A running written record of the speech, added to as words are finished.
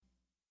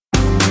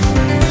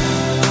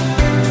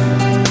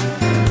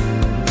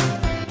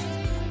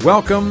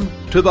Welcome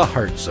to the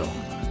Heart Zone,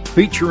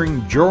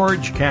 featuring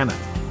George Cannon.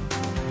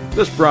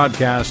 This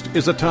broadcast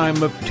is a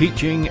time of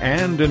teaching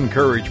and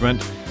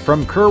encouragement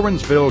from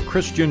Curwensville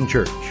Christian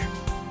Church.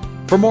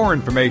 For more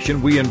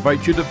information, we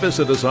invite you to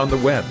visit us on the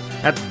web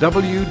at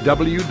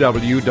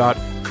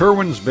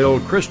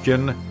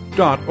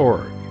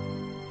www.curwensvillechristian.org.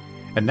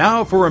 And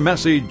now for a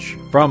message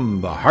from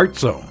the Heart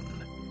Zone.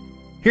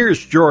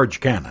 Here's George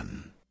Cannon.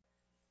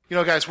 You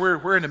know, guys,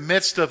 we're in the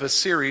midst of a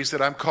series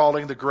that I'm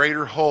calling The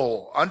Greater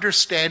Whole,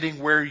 Understanding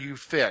Where You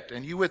Fit.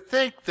 And you would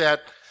think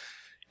that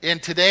in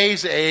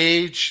today's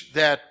age,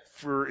 that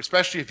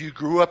especially if you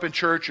grew up in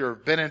church or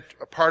have been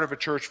a part of a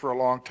church for a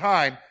long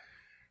time,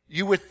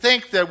 you would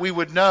think that we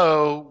would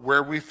know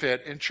where we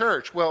fit in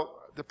church. Well,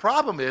 the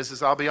problem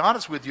is I'll be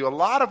honest with you, a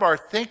lot of our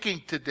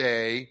thinking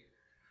today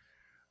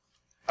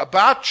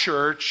about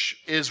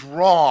church is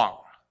wrong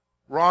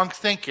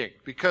thinking,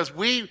 because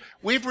we've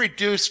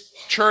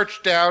reduced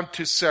church down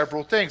to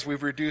several things.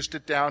 We've reduced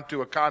it down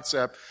to a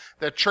concept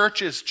that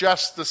church is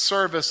just the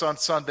service on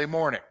Sunday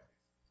morning.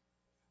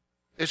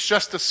 It's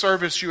just the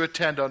service you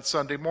attend on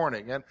Sunday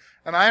morning. And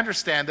I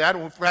understand that.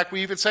 In fact,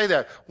 we even say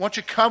that. Won't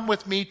you come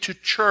with me to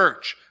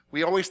church?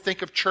 We always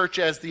think of church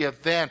as the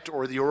event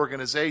or the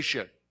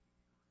organization.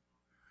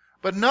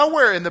 But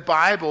nowhere in the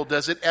Bible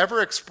does it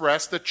ever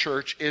express that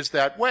church is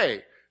that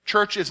way.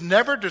 Church is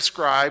never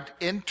described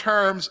in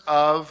terms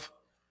of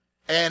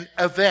an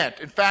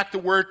event. In fact, the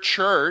word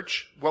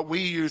church, what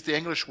we use, the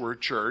English word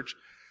church,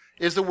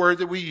 is the word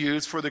that we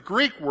use for the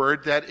Greek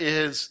word that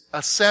is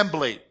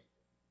assembly. It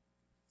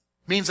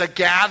means a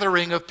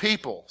gathering of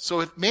people. So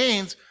it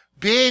means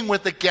being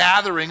with the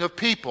gathering of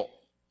people.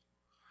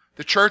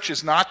 The church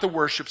is not the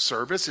worship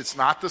service. It's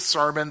not the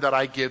sermon that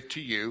I give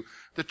to you.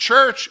 The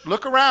church,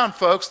 look around,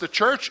 folks, the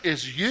church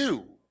is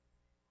you.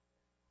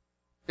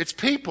 It's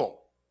people.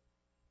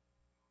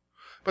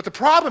 But the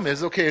problem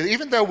is, okay,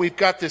 even though we've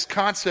got this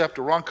concept,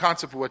 a wrong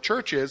concept of what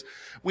church is,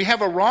 we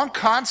have a wrong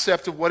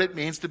concept of what it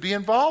means to be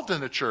involved in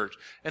the church.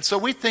 And so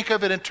we think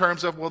of it in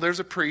terms of, well, there's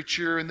a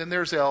preacher, and then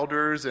there's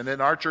elders, and in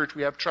our church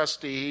we have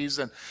trustees,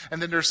 and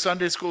then there's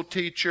Sunday school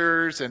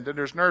teachers, and then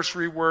there's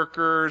nursery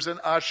workers, and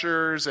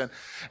ushers, and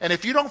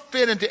if you don't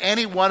fit into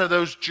any one of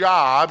those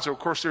jobs, or of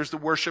course there's the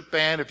worship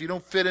band, if you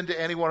don't fit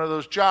into any one of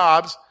those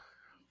jobs,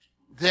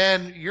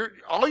 then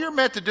all you're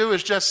meant to do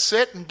is just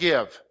sit and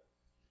give.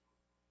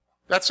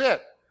 That's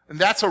it. And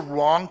that's a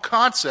wrong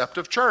concept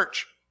of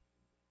church.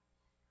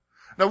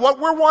 Now, what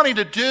we're wanting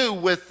to do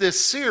with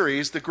this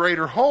series, The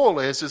Greater Whole,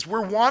 is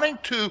we're wanting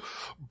to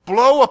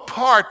blow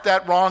apart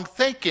that wrong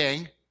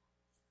thinking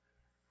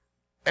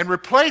and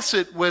replace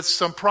it with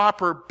some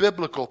proper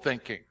biblical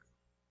thinking.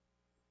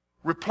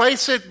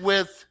 Replace it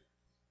with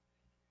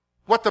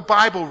what the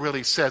Bible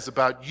really says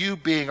about you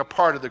being a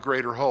part of the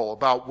greater whole,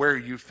 about where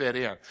you fit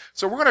in.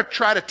 So we're going to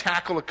try to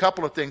tackle a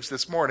couple of things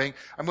this morning.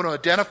 I'm going to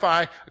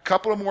identify a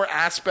couple of more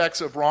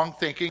aspects of wrong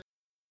thinking.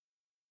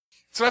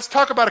 So let's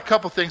talk about a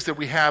couple of things that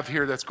we have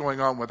here that's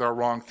going on with our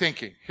wrong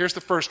thinking. Here's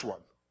the first one.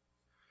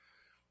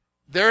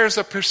 There is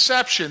a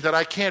perception that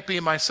I can't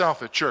be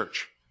myself at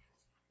church.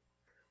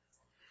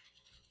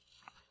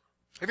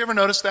 Have you ever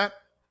noticed that?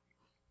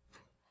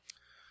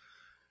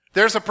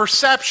 There's a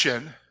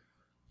perception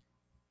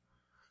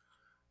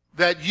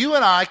that you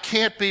and I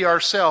can't be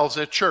ourselves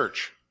at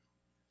church.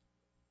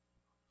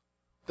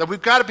 That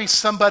we've got to be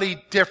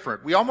somebody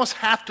different. We almost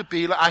have to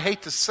be, I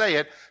hate to say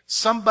it,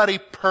 somebody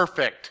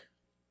perfect.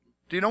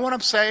 Do you know what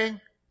I'm saying?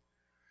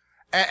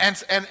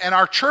 And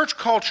our church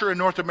culture in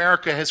North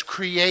America has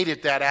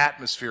created that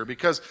atmosphere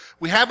because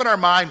we have in our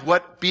mind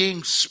what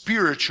being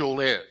spiritual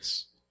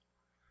is.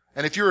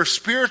 And if you're a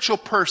spiritual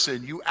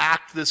person, you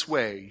act this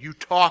way, you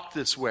talk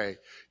this way,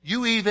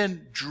 you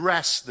even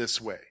dress this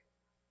way.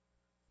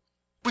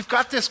 We've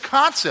got this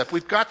concept,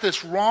 we've got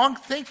this wrong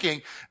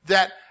thinking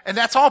and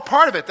that's all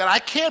part of it, that I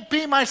can't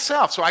be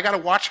myself. So I gotta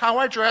watch how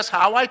I dress,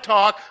 how I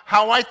talk,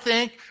 how I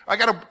think. I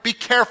gotta be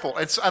careful.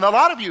 And a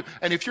lot of you,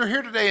 and if you're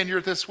here today and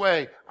you're this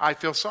way, I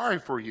feel sorry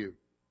for you.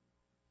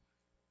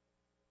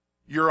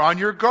 You're on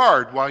your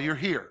guard while you're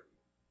here.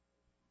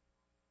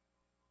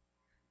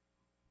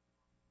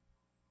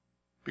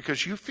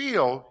 Because you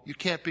feel you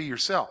can't be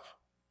yourself.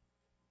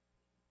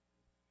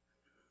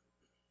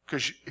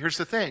 Because here's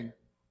the thing.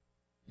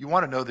 You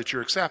want to know that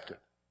you're accepted.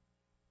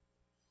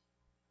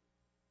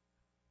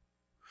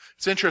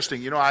 It's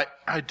interesting, I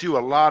do a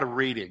lot of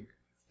reading,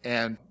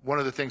 and one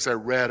of the things I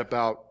read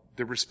about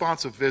the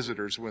response of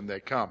visitors when they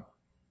come.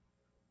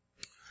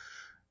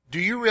 Do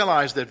you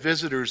realize that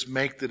visitors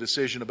make the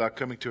decision about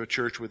coming to a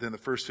church within the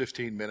first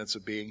 15 minutes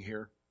of being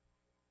here?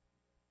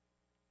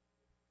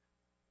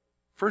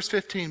 First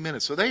 15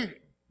 minutes. So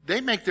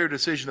they make their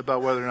decision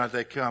about whether or not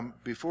they come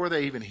before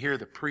they even hear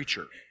the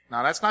preacher.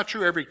 Now, that's not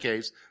true every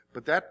case,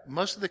 but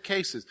most of the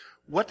cases.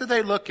 What do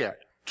they look at?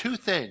 Two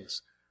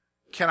things.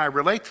 Can I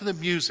relate to the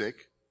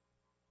music?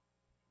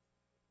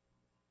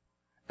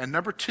 And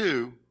number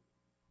two,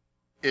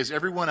 is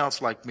everyone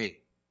else like me?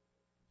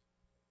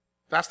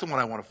 That's the one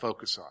I want to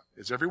focus on.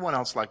 Is everyone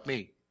else like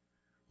me?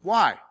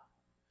 Why?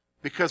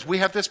 Because we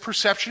have this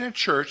perception in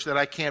church that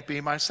I can't be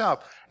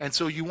myself. And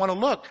so you want to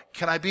look,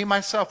 can I be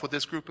myself with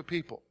this group of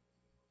people?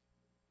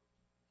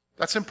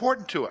 That's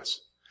important to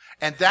us.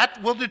 And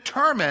that will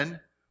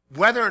determine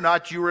whether or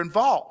not you're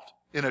involved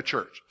in a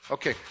church.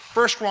 Okay,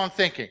 first wrong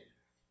thinking.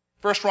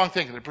 First wrong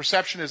thinking. The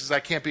perception is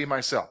I can't be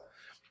myself.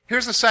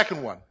 Here's the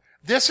second one.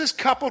 This is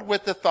coupled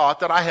with the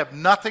thought that I have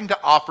nothing to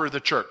offer the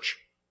church.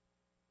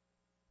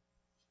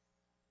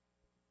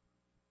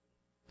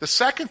 The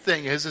second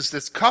thing is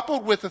this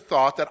coupled with the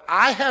thought that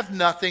I have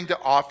nothing to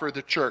offer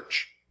the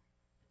church.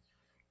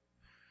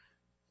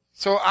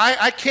 So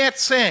I can't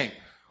sing,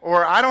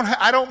 or I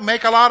don't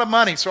make a lot of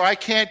money, so I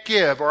can't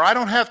give, or I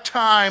don't have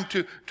time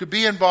to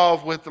be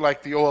involved with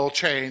like the oil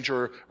change,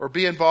 or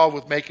be involved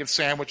with making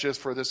sandwiches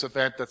for this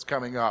event that's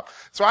coming up.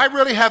 So I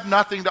really have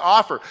nothing to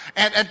offer.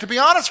 And to be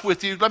honest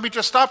with you, let me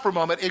just stop for a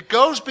moment. It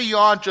goes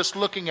beyond just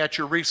looking at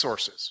your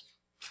resources.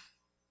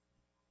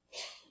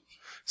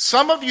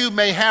 Some of you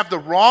may have the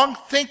wrong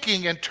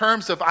thinking in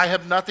terms of I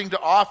have nothing to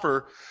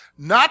offer,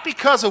 not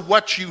because of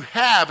what you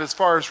have as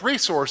far as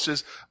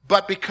resources,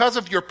 but because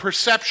of your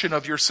perception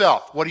of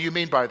yourself. What do you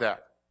mean by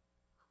that?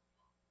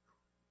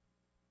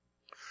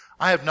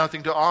 I have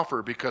nothing to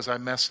offer because I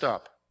messed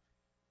up.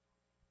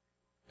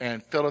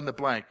 And fill in the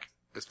blank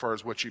as far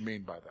as what you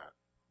mean by that.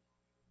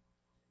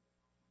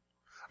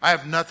 I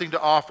have nothing to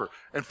offer.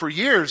 And for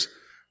years,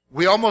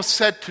 we almost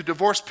said to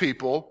divorced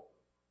people,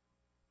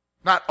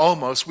 not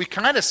almost, we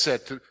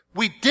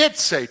did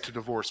say to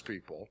divorced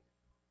people,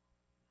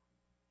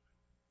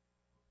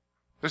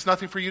 there's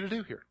nothing for you to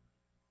do here.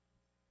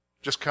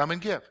 Just come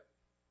and give.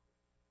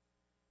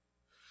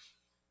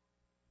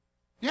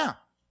 Yeah.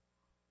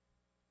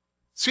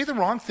 See the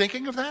wrong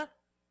thinking of that?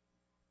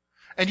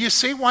 And you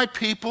see why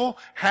people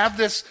have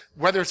this,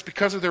 whether it's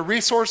because of their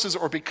resources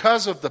or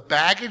because of the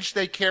baggage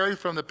they carry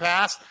from the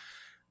past,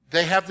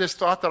 they have this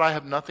thought that I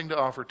have nothing to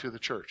offer to the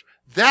church.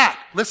 That,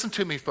 listen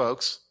to me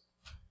folks,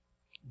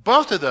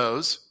 both of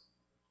those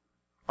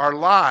are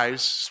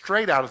lies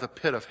straight out of the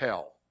pit of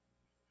hell.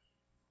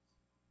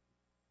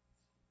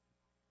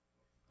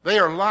 They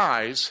are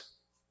lies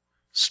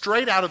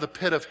straight out of the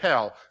pit of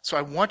hell. So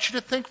I want you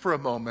to think for a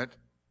moment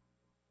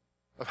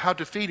of how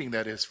defeating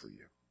that is for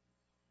you.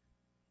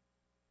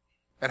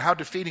 And how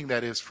defeating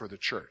that is for the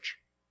church.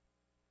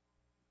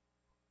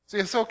 See,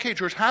 it's okay,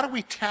 George, how do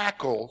we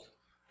tackle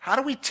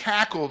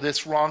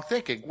this wrong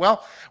thinking?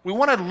 Well, we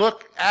want to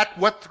look at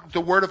what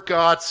the Word of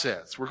God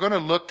says. We're going to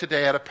look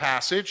today at a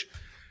passage.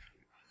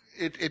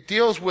 It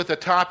deals with a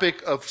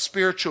topic of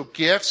spiritual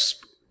gifts.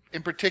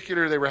 In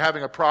particular, they were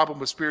having a problem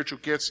with spiritual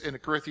gifts in the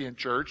Corinthian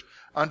church,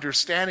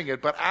 understanding it.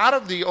 But out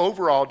of the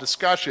overall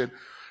discussion,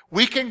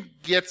 we can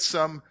get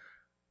some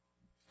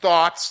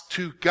thoughts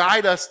to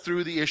guide us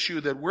through the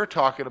issue that we're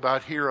talking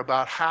about here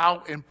about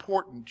how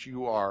important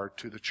you are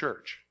to the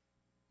church.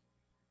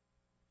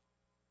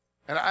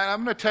 And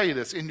I'm going to tell you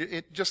this,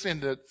 just in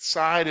the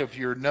side of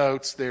your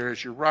notes there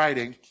as you're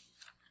writing.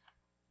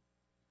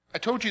 I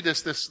told you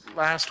this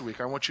last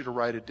week. I want you to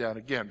write it down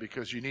again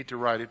because you need to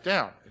write it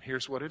down. And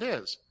here's what it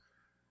is.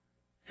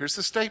 Here's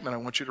the statement I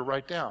want you to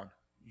write down.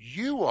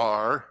 You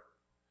are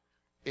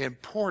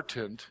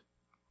important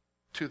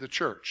to the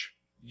church.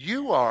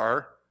 You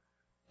are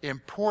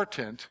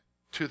important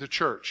to the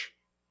church.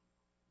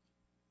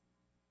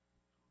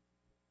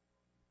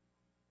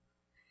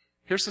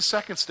 Here's the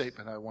second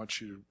statement I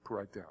want you to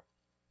write down.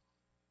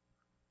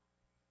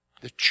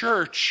 The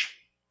church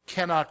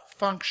cannot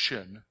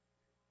function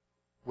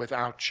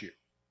without you.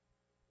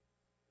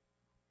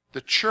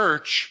 The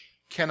church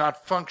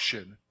cannot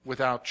function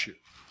without you.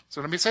 So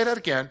let me say that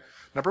again.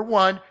 Number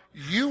one,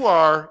 you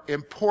are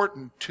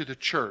important to the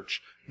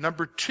church.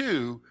 Number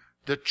two,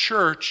 the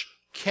church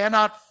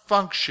cannot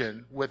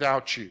function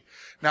without you.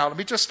 Now, let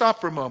me just stop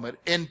for a moment.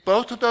 In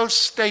both of those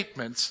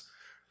statements,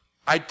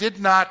 there's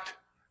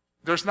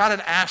not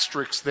an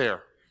asterisk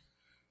there.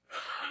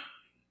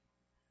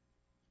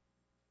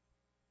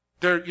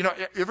 You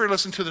ever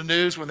listen to the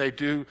news when they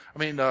do,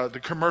 the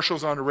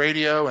commercials on the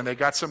radio and they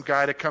got some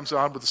guy that comes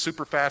on with a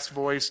super fast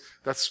voice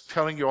that's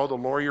telling you all the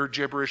lawyer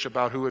gibberish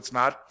about who it's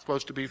not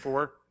supposed to be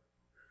for?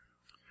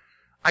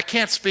 I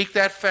can't speak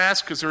that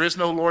fast because there is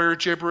no lawyer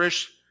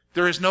gibberish.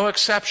 There is no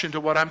exception to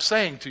what I'm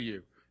saying to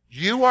you.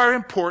 You are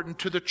important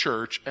to the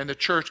church and the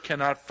church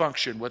cannot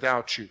function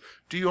without you.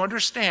 Do you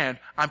understand?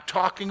 I'm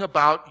talking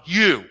about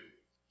you.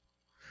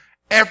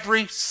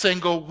 Every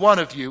single one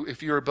of you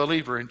if you're a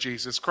believer in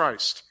Jesus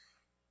Christ.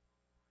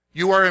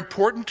 You are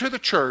important to the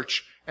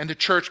church, and the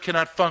church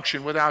cannot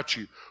function without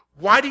you.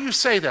 Why do you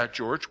say that,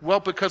 George? Well,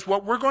 because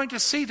what we're going to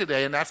see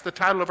today, and that's the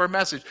title of our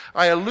message,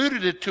 I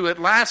alluded to it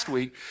last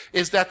week,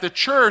 is that the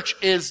church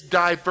is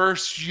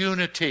diverse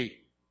unity.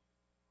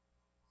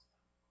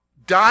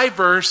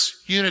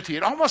 Diverse unity.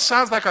 It almost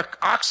sounds like an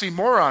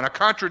oxymoron, a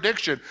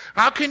contradiction.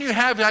 How can you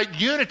have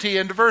unity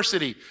and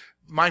diversity?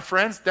 My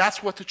friends,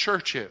 that's what the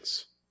church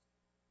is.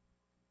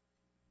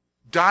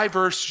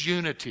 Diverse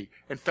unity.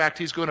 In fact,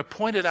 he's going to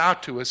point it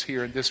out to us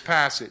here in this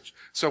passage.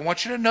 So I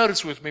want you to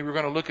notice with me, we're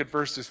going to look at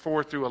verses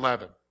 4 through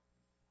 11.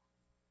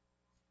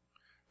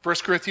 1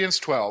 Corinthians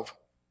 12,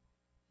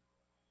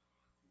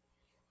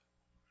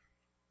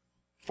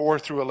 4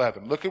 through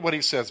 11. Look at what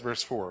he says,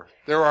 verse 4.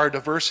 There are a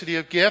diversity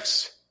of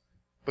gifts,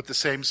 but the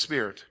same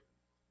Spirit.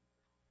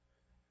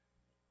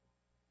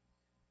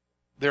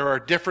 There are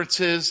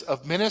differences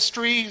of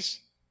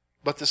ministries,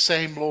 but the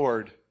same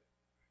Lord.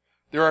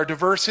 There are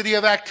diversity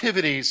of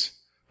activities,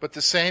 but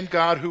the same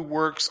God who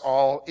works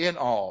all in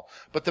all.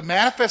 But the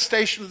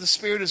manifestation of the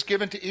Spirit is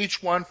given to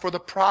each one for the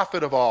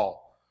profit of all.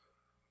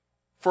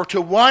 For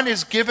to one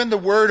is given the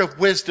word of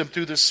wisdom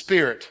through the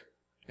Spirit,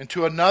 and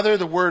to another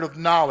the word of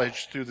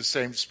knowledge through the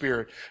same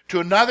Spirit, to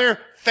another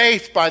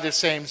faith by the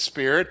same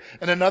Spirit,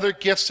 and another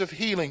gifts of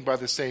healing by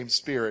the same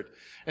Spirit,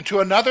 and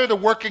to another the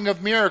working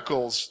of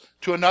miracles,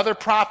 to another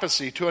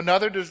prophecy, to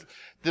another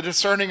the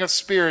discerning of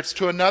spirits,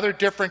 to another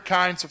different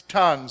kinds of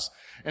tongues,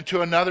 and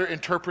to another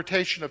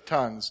interpretation of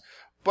tongues.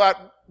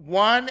 But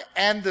one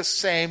and the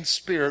same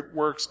Spirit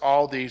works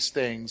all these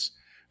things,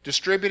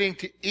 distributing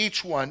to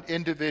each one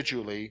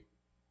individually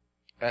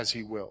as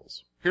he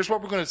wills. Here's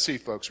what we're going to see,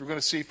 folks. We're going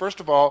to see, first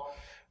of all,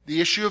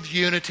 the issue of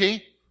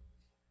unity.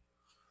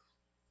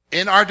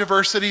 In our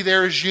diversity,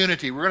 there is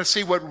unity. We're going to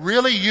see what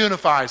really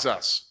unifies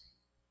us.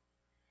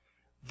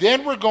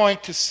 Then we're going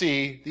to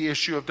see the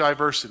issue of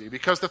diversity.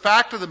 Because the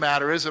fact of the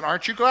matter is, and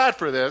aren't you glad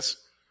for this,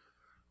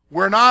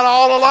 we're not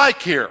all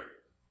alike here.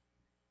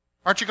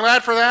 Aren't you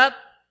glad for that?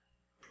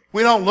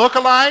 We don't look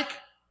alike.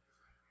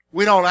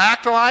 We don't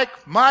act alike.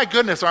 My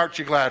goodness, aren't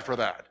you glad for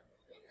that?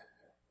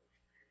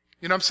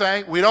 You know what I'm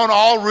saying? We don't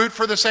all root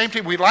for the same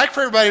team. We'd like for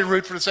everybody to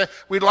root for the same.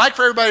 We'd like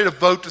for everybody to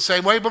vote the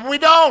same way, but we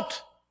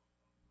don't.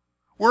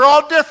 We're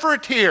all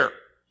different here.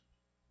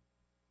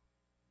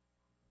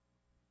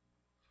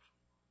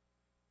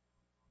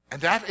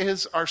 And that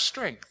is our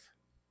strength.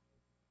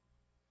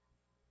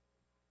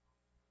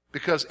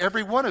 Because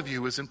every one of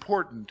you is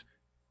important,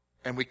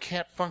 and we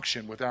can't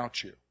function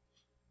without you.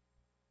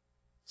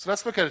 So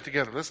let's look at it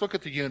together. Let's look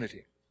at the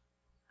unity.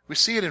 We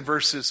see it in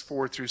verses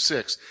 4 through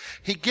 6.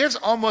 He gives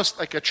almost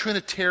like a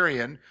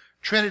Trinitarian.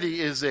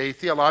 Trinity is a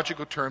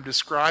theological term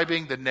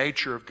describing the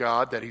nature of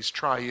God, that He's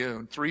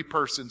triune, three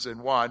persons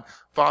in one,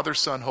 Father,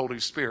 Son, Holy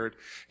Spirit.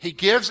 He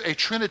gives a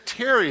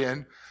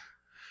Trinitarian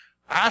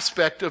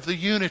aspect of the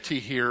unity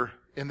here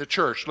in the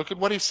church. Look at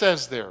what he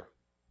says there.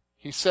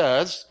 He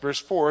says, verse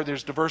 4,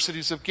 there's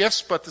diversities of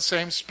gifts, but the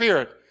same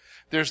Spirit.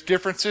 There's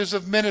differences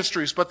of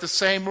ministries, but the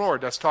same Lord.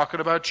 That's talking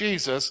about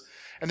Jesus.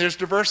 And there's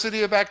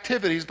diversity of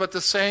activities, but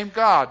the same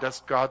God.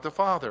 That's God the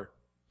Father.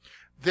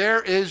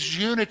 There is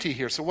unity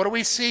here. So what do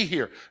we see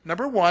here?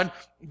 Number one,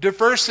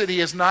 diversity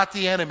is not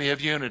the enemy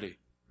of unity.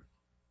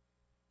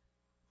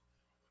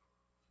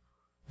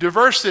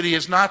 Diversity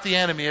is not the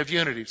enemy of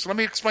unity. So let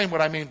me explain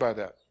what I mean by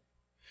that.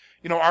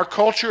 You know, our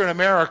culture in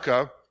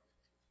America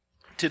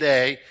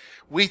today,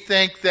 we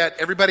think that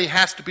everybody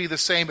has to be the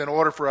same in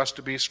order for us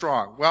to be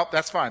strong. Well,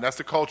 that's fine. That's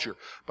the culture.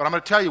 But I'm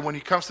going to tell you, when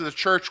it comes to the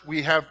church,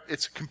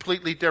 it's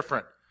completely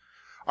different.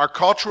 Our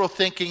cultural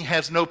thinking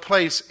has no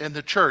place in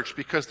the church,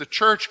 because the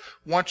church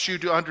wants you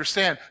to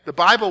understand, the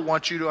Bible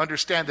wants you to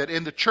understand that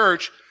in the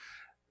church,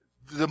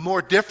 the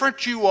more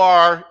different you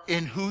are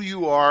in who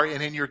you are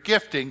and in your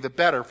gifting, the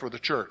better for the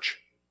church.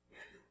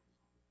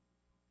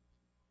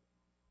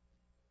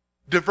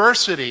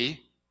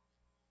 Diversity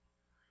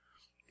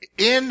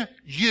in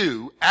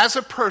you as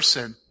a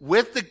person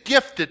with the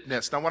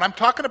giftedness. Now, when I'm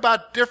talking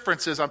about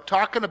differences, I'm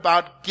talking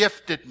about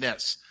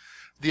giftedness.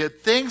 The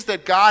things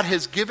that God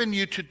has given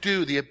you to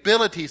do, the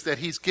abilities that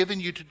He's given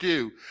you to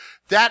do,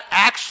 that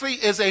actually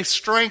is a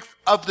strength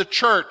of the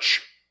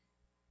church.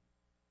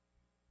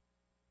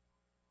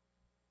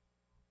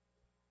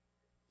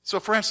 So,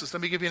 for instance,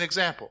 let me give you an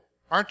example.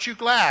 Aren't you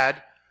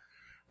glad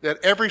that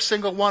every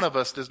single one of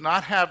us does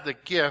not have the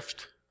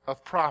gift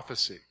of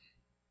prophecy?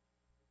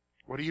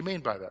 What do you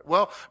mean by that?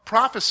 Well,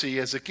 prophecy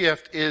as a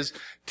gift is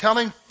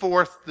telling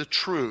forth the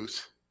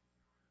truth,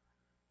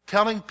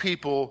 telling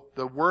people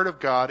the Word of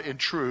God in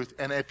truth.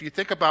 And if you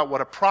think about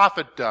what a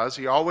prophet does,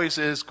 he always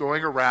is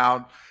going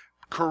around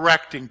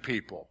correcting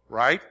people,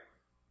 right?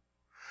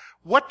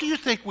 What do you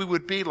think we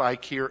would be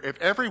like here if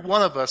every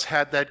one of us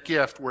had that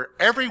gift, where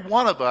every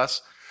one of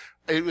us,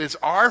 it is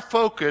our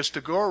focus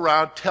to go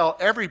around, tell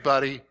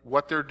everybody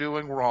what they're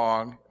doing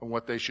wrong and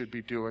what they should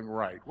be doing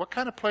right? What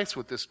kind of place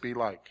would this be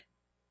like?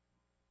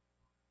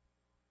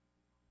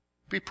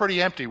 Be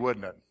pretty empty,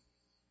 wouldn't it?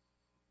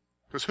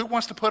 Because who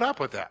wants to put up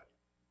with that?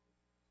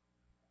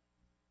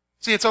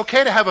 See, it's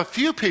okay to have a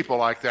few people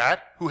like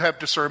that who have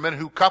discernment,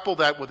 who couple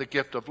that with a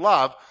gift of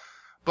love,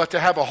 but to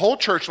have a whole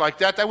church like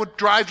that, that would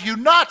drive you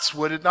nuts,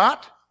 would it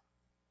not?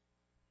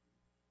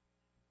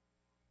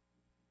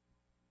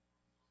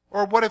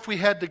 Or what if we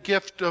had the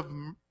gift of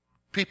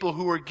people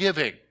who are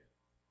giving?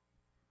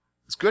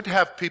 It's good to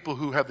have people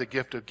who have the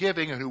gift of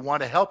giving and who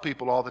want to help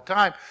people all the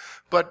time,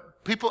 but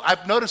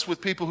I've noticed with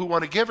people who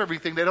want to give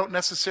everything, they don't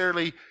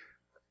necessarily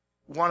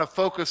want to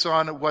focus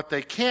on what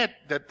they can't,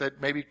 that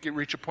maybe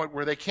reach a point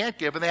where they can't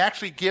give, and they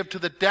actually give to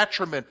the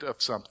detriment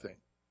of something.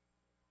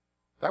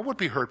 That would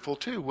be hurtful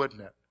too,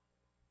 wouldn't it?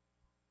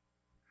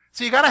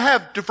 So you got to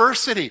have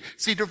diversity.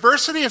 See,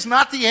 diversity is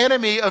not the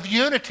enemy of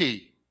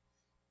unity.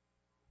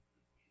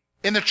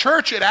 In the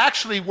church, it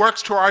actually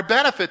works to our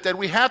benefit that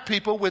we have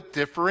people with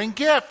differing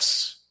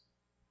gifts.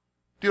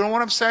 Do you know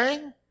what I'm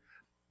saying?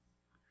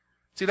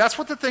 See, that's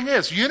what the thing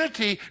is.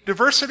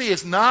 Diversity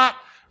is not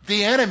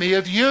the enemy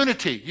of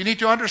unity. You need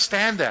to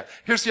understand that.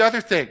 Here's the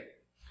other thing.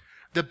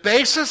 The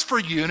basis for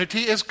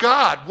unity is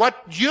God.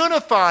 What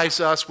unifies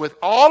us with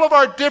all of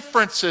our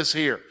differences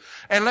here?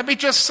 And let me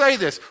just say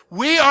this.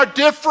 We are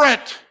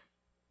different.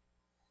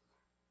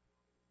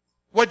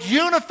 What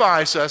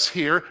unifies us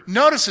here,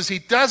 notices he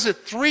does it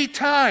 3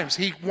 times.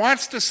 He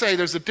wants to say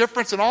there's a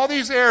difference in all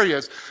these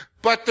areas,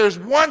 but there's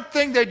one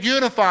thing that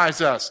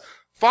unifies us.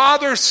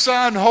 Father,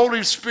 Son,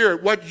 Holy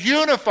Spirit. What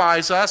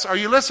unifies us, are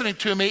you listening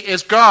to me,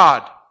 is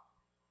God.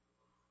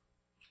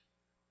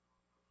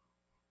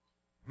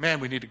 Man,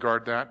 we need to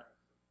guard that.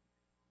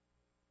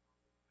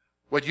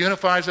 What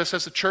unifies us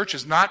as a church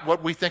is not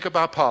what we think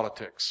about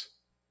politics.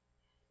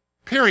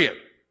 Period.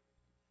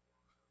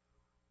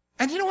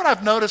 And you know what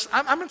I've noticed?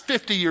 I'm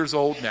 50 years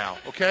old now,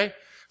 okay?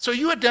 So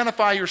you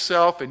identify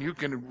yourself and you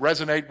can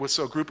resonate with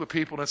a group of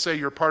people and say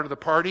you're part of the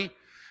party.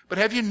 But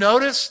have you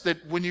noticed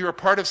that when you're a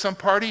part of some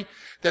party,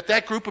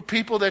 that group of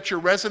people that you're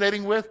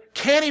resonating with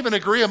can't even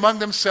agree among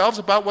themselves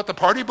about what the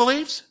party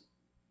believes?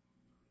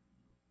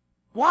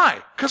 Why?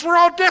 Because we're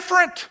all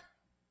different.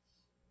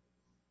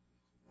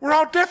 We're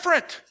all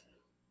different.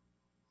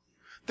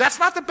 That's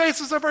not the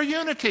basis of our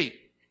unity.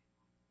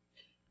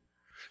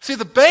 See,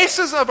 the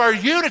basis of our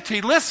unity,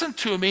 listen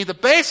to me, the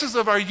basis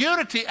of our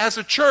unity as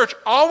a church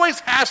always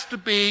has to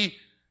be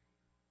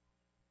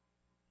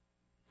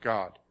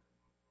God,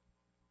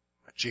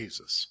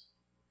 Jesus,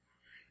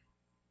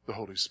 the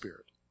Holy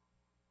Spirit.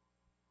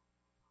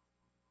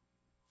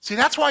 See,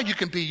 that's why you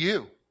can be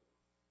you.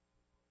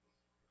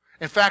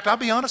 In fact, I'll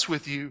be honest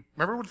with you.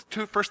 Remember what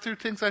the first 2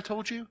 things I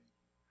told you?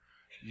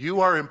 You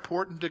are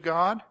important to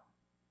God,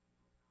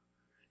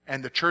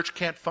 and the church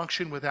can't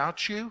function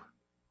without you.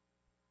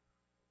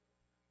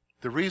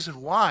 The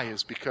reason why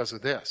is because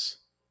of this.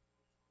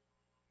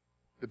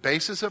 The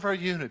basis of our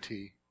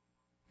unity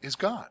is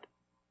God.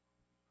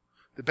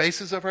 The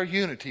basis of our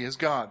unity is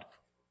God.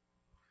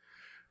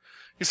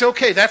 You say,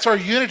 okay, that's our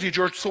unity,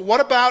 George. So what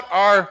about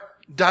our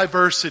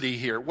diversity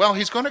here? Well,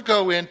 he's going to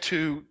go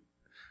into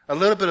a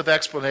little bit of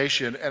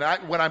explanation. And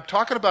when I'm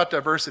talking about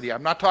diversity,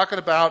 I'm not talking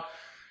about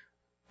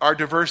our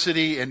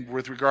diversity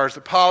with regards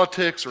to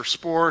politics or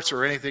sports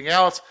or anything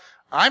else.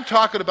 I'm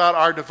talking about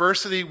our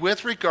diversity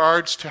with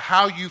regards to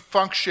how you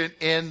function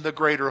in the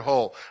greater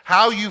whole,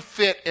 how you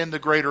fit in the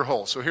greater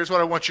whole. So here's what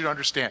I want you to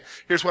understand.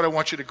 Here's what I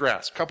want you to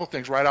grasp. A couple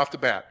things right off the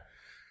bat.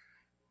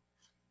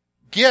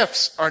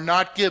 Gifts are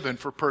not given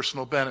for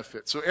personal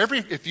benefit. So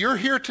if you're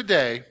here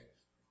today,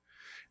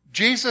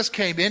 Jesus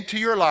came into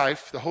your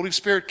life, the Holy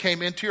Spirit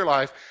came into your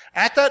life.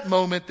 At that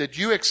moment that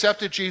you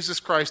accepted Jesus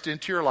Christ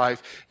into your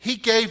life, He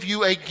gave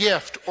you a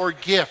gift or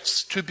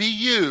gifts to be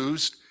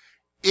used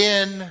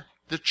in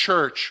the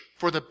church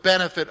for the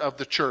benefit of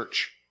the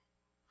church.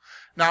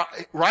 Now,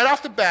 right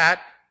off the bat,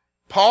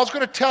 Paul's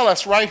going to tell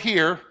us right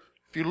here,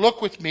 if you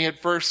look with me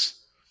at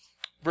verse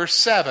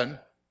 7,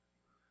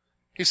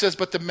 he says,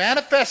 but the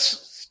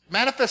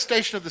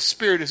manifestation of the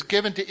Spirit is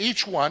given to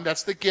each one,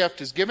 that's the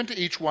gift, is given to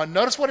each one.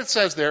 Notice what it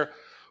says there,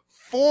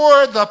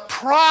 for the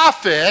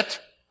profit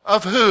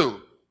of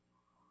who?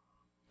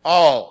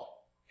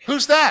 All.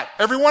 Who's that?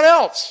 Everyone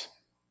else.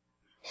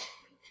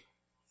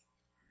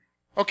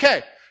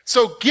 Okay.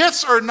 So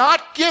gifts are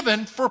not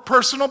given for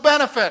personal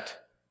benefit.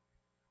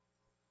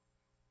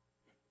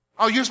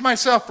 I'll use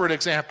myself for an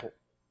example.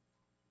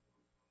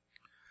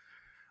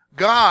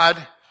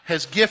 God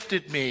has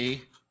gifted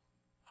me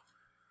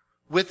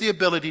with the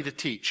ability to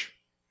teach.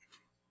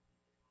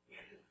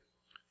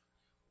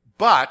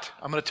 But,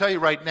 I'm going to tell you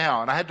right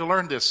now, and I had to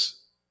learn this.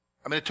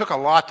 It took a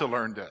lot to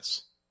learn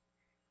this.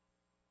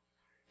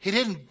 He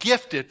didn't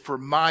gift it for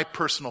my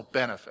personal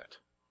benefit.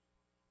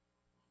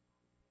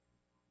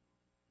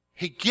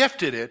 He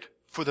gifted it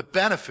for the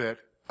benefit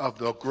of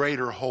the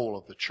greater whole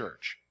of the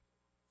church.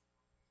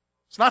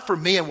 It's not for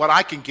me and what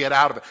I can get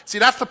out of it. See,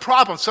 that's the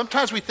problem.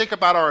 Sometimes we think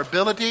about our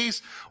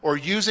abilities or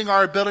using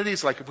our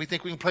abilities, like if we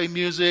think we can play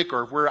music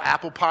or if we're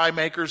apple pie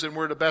makers and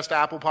we're the best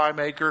apple pie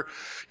maker,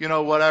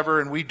 whatever,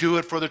 and we do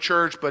it for the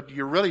church, but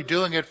you're really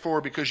doing it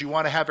because you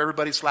want to have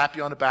everybody slap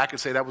you on the back and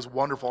say that was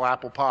wonderful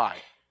apple pie.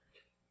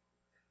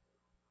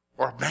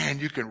 Or, man,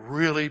 you can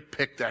really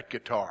pick that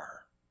guitar.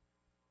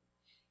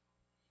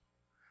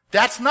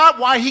 That's not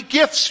why He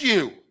gifts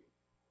you.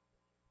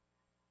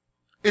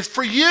 It's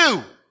for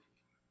you.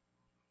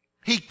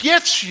 He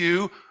gifts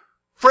you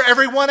for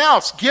everyone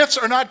else. Gifts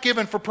are not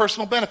given for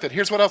personal benefit.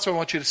 Here's what else I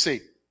want you to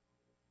see.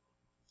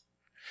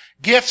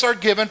 Gifts are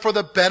given for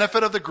the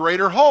benefit of the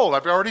greater whole.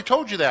 I've already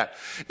told you that.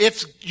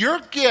 It's your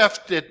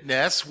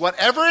giftedness,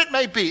 whatever it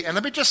may be. And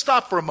let me just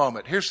stop for a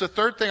moment. Here's the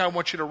third thing I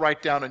want you to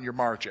write down in your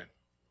margin.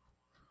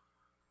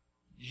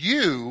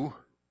 You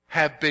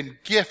have been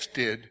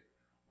gifted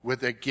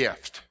with a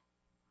gift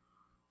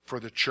for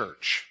the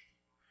church.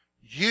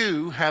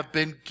 You have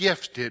been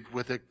gifted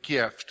with a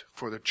gift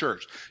for the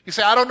church. You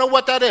say, I don't know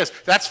what that is.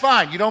 That's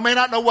fine. You may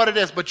not know what it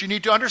is, but you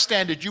need to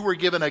understand that you were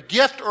given a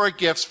gift or a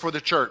gifts for the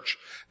church.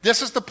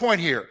 This is the point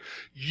here.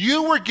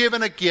 You were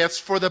given a gift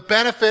for the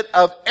benefit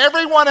of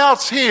everyone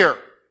else here.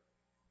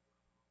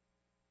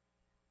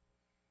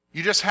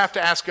 You just have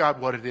to ask God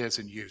what it is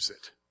and use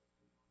it.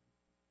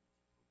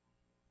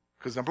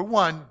 Because number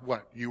one,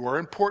 what? You are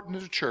important to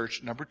the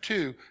church. Number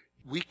two,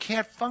 we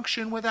can't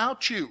function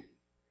without you.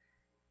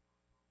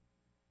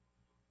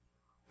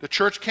 The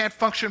church can't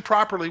function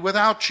properly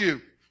without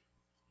you.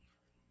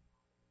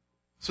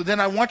 So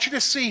then I want you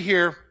to see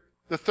here,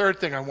 the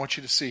third thing I want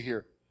you to see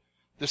here.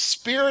 The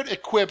Spirit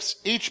equips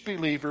each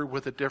believer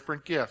with a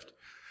different gift.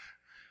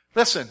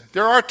 Listen,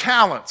 there are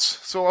talents.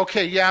 So,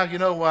 okay, yeah, you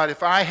know what?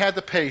 If I had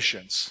the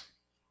patience,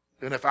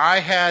 and if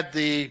I had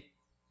the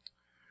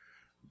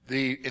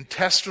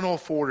intestinal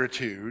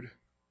fortitude,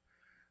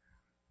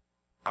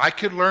 I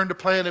could learn to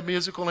play a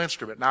musical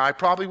instrument. Now, I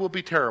probably will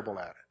be terrible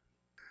at it.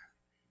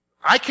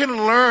 I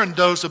can learn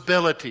those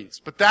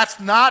abilities, but that's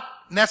not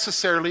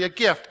necessarily a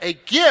gift. A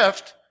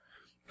gift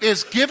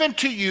is given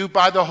to you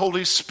by the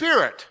Holy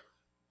Spirit.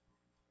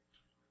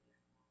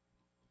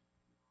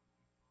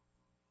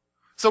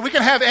 So we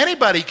can have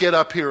anybody get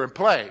up here and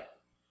play.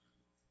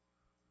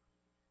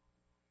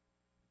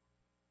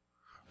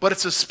 But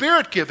it's a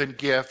Spirit-given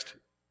gift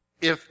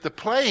if the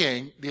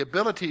playing, the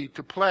ability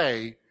to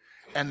play,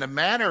 and the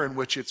manner in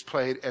which it's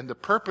played, and the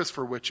purpose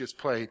for which it's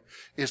played,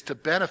 is to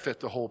benefit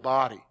the whole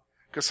body.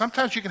 Because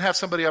sometimes you can have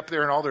somebody up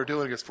there and all they're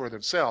doing is for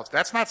themselves.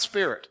 That's not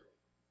Spirit.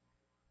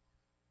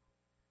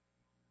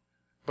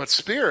 But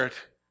Spirit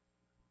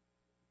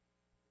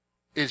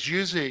is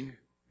using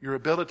your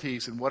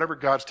abilities and whatever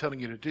God's telling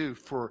you to do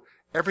for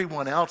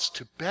everyone else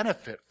to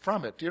benefit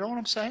from it. Do you know what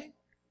I'm saying?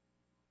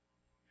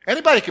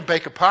 Anybody can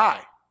bake a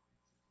pie.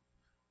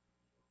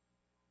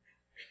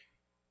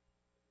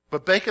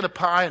 But baking a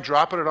pie and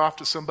dropping it off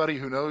to somebody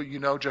who you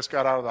know just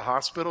got out of the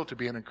hospital to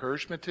be an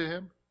encouragement to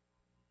him,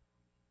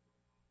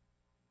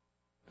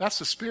 that's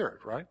the Spirit,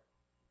 right?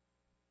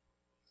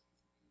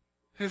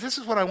 This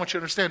is what I want you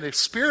to understand. The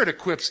Spirit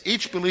equips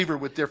each believer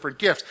with different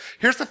gifts.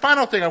 Here's the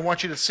final thing I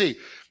want you to see.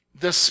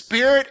 The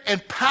Spirit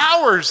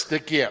empowers the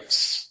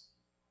gifts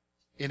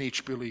in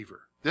each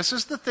believer. This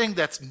is the thing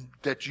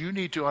that you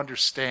need to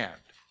understand.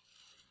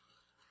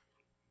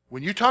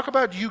 When you talk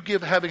about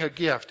having a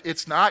gift,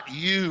 it's not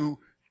you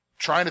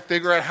trying to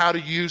figure out how to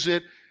use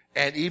it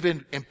and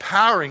even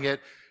empowering it.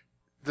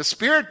 The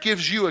Spirit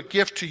gives you a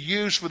gift to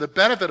use for the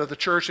benefit of the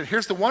church, and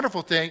here's the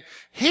wonderful thing.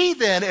 He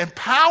then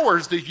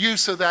empowers the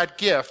use of that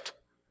gift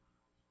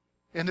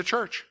in the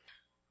church.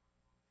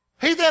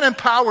 He then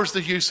empowers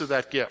the use of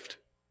that gift.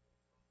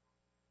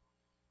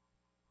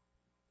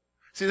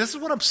 See, this is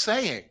what I'm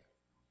saying.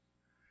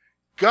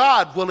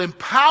 God will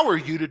empower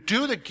you to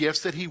do the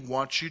gifts that He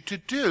wants you to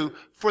do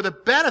for the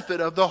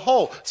benefit of the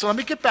whole. So let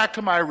me get back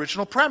to my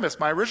original premise.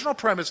 My original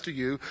premise to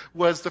you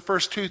was the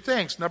first two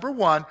things. Number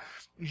one,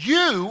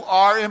 you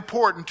are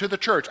important to the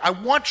church. I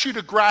want you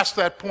to grasp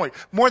that point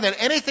more than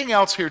anything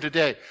else here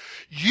today.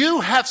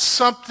 You have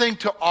something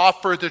to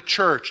offer the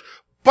church.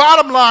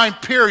 Bottom line,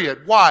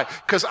 period. Why?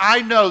 Because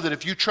I know that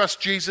if you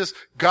trust Jesus,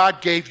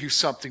 God gave you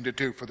something to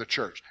do for the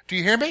church. Do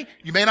you hear me?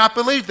 You may not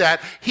believe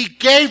that. He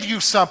gave you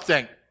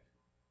something.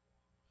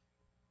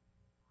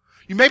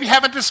 You maybe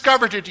haven't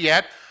discovered it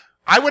yet.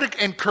 I would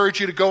encourage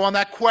you to go on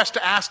that quest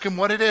to ask Him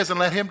what it is and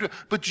let Him do it.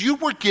 But you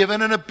were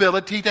given an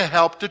ability to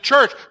help the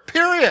church.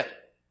 Period.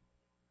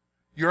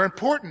 You're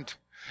important.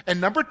 And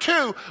number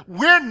two,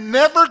 we're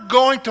never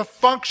going to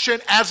function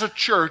as a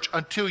church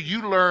until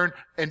you learn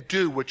and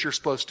do what you're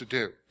supposed to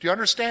do. Do you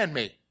understand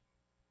me?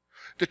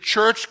 The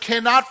church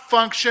cannot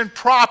function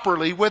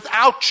properly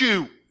without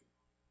you.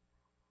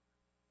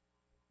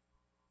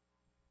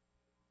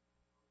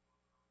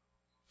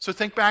 So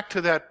think back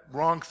to that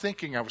wrong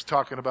thinking I was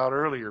talking about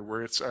earlier,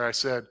 where I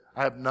said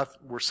I have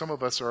nothing, where some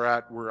of us are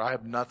at, where I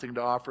have nothing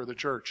to offer the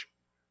church.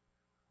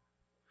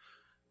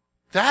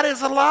 That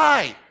is a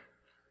lie.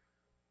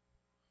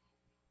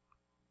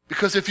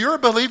 Because if you're a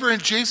believer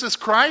in Jesus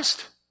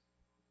Christ,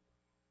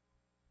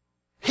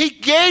 He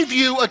gave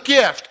you a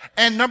gift.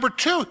 And number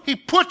two, He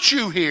put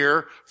you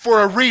here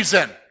for a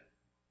reason.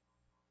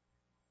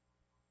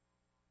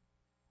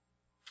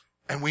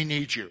 And we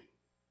need you.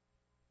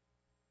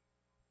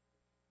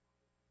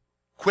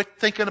 Quit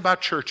thinking about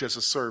church as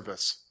a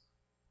service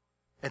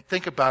and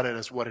think about it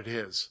as what it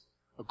is,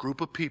 a group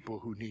of people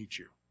who need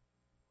you.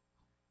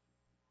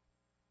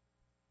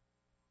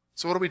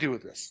 So what do we do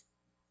with this?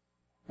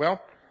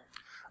 Well,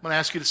 I'm going to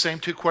ask you the same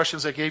two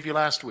questions I gave you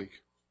last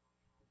week.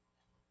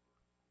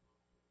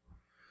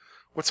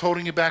 What's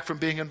holding you back from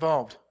being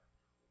involved?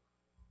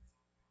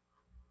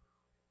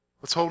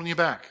 What's holding you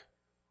back?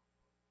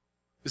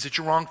 Is it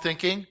your wrong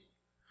thinking?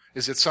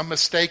 Is it some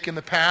mistake in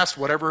the past?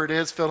 Whatever it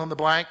is, fill in the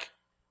blank.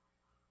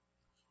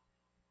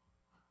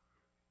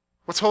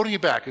 What's holding you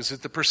back? Is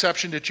it the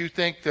perception that you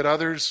think that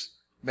others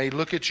may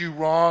look at you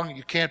wrong?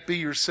 You can't be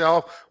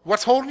yourself?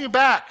 What's holding you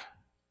back?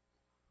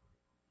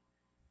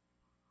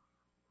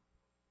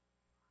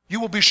 You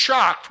will be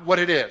shocked what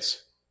it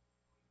is.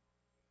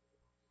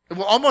 It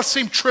will almost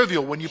seem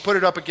trivial when you put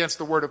it up against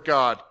the Word of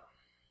God.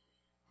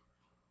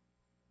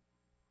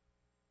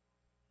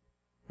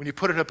 When you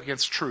put it up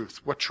against truth,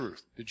 what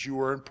truth? That you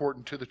are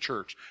important to the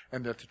church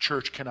and that the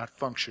church cannot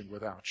function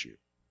without you.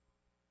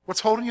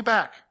 What's holding you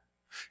back?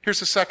 Here's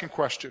the second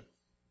question.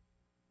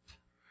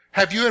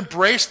 Have you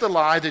embraced the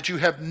lie that you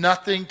have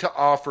nothing to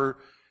offer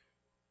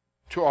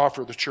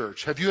the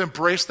church? Have you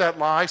embraced that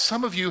lie?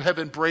 Some of you have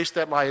embraced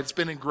that lie. It's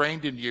been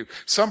ingrained in you.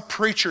 Some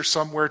preacher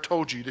somewhere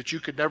told you that you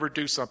could never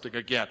do something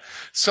again.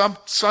 Some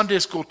Sunday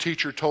school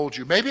teacher told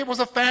you. Maybe it was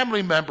a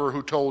family member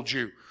who told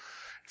you.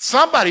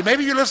 Somebody,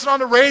 maybe you listen on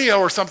the radio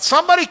or something.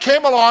 Somebody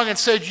came along and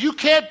said, you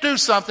can't do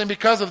something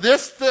because of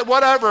this,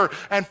 whatever,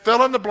 and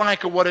fill in the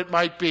blank of what it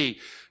might be.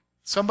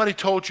 Somebody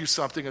told you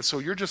something, and so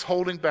you're just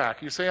holding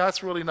back. You say,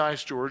 that's really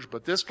nice, George,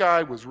 but this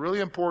guy was really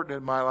important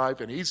in my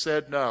life, and he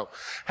said no.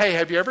 Hey,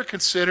 have you ever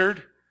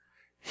considered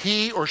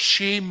he or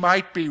she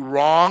might be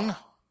wrong?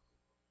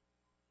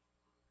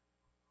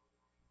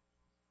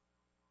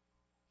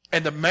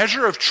 And the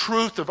measure of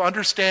truth of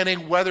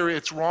understanding whether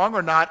it's wrong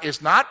or not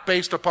is not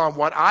based upon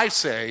what I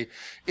say.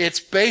 It's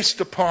based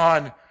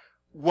upon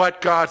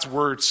what God's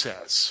Word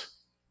says.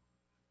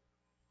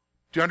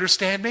 Do you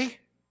understand me?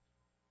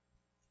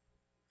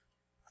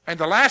 And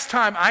the last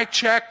time I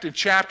checked in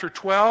chapter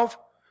 12,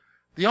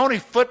 the only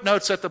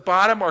footnotes at the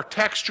bottom are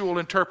textual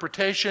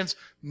interpretations,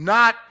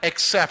 not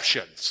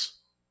exceptions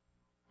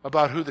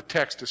about who the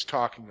text is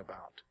talking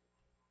about.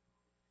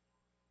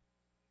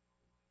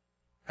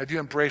 Have you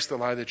embraced the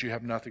lie that you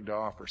have nothing to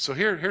offer? So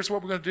here's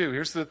what we're going to do.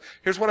 Here's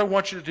what I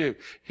want you to do.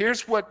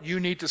 Here's what you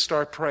need to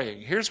start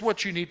praying. Here's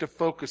what you need to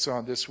focus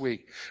on this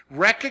week.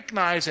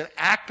 Recognize and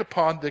act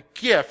upon the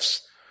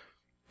gifts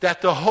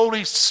that the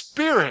Holy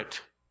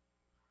Spirit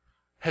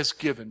has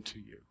given to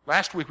you.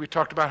 Last week we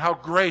talked about how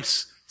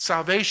grace,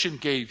 salvation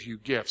gave you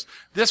gifts.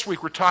 This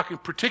week we're talking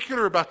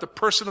particular about the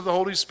person of the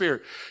Holy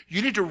Spirit.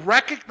 You need to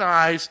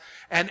recognize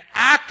and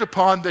act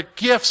upon the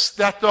gifts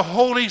that the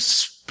Holy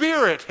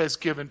Spirit has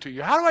given to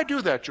you. How do I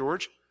do that,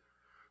 George?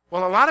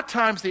 Well, a lot of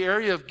times the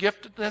area of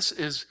giftedness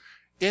is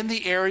in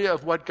the area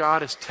of what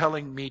God is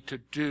telling me to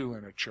do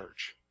in a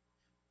church.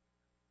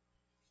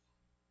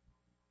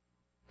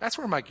 That's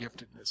where my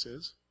giftedness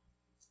is.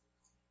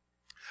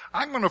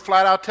 I'm going to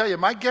flat out tell you,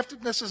 my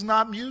giftedness is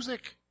not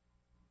music.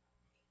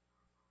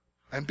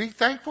 And be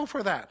thankful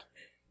for that.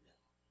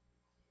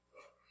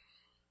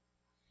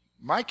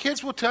 My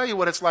kids will tell you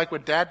what it's like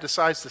when Dad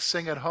decides to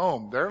sing at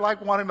home. They're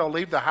like wanting to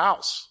leave the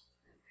house.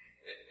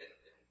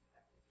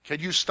 Can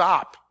you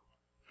stop?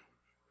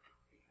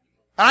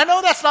 And I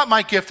know that's not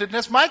my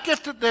giftedness. My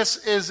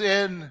giftedness is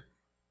in,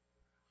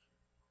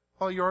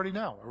 well, you already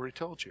know. I already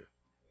told you.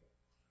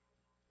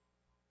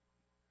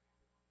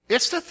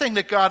 It's the thing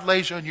that God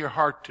lays on your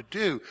heart to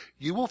do.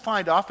 You will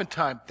find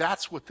oftentimes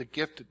that's what the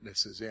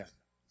giftedness is in.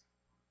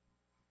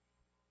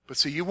 But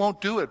see, you won't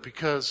do it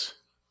because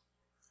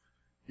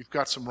you've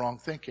got some wrong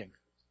thinking.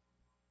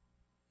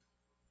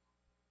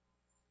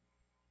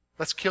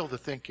 Let's kill the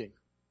thinking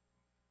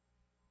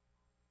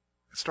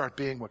and start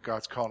being what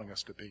God's calling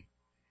us to be.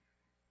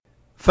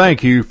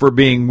 Thank you for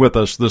being with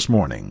us this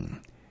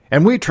morning.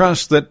 And we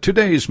trust that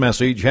today's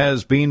message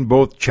has been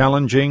both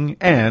challenging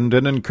and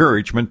an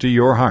encouragement to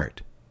your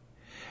heart.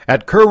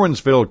 At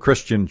Curwensville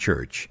Christian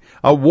Church,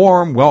 a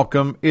warm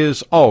welcome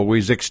is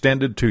always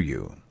extended to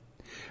you.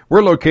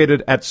 We're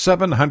located at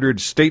 700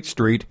 State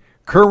Street,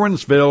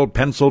 Curwensville,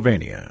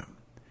 Pennsylvania.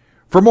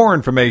 For more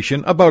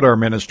information about our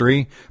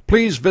ministry,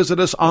 please visit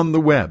us on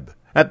the web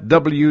at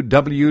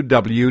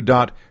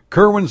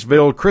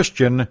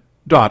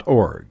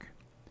www.curwensvillechristian.org.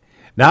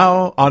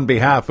 Now, on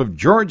behalf of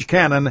George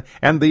Cannon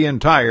and the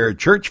entire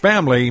church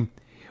family,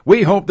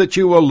 we hope that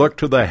you will look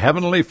to the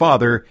Heavenly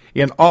Father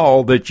in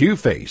all that you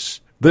face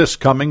this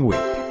coming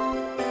week.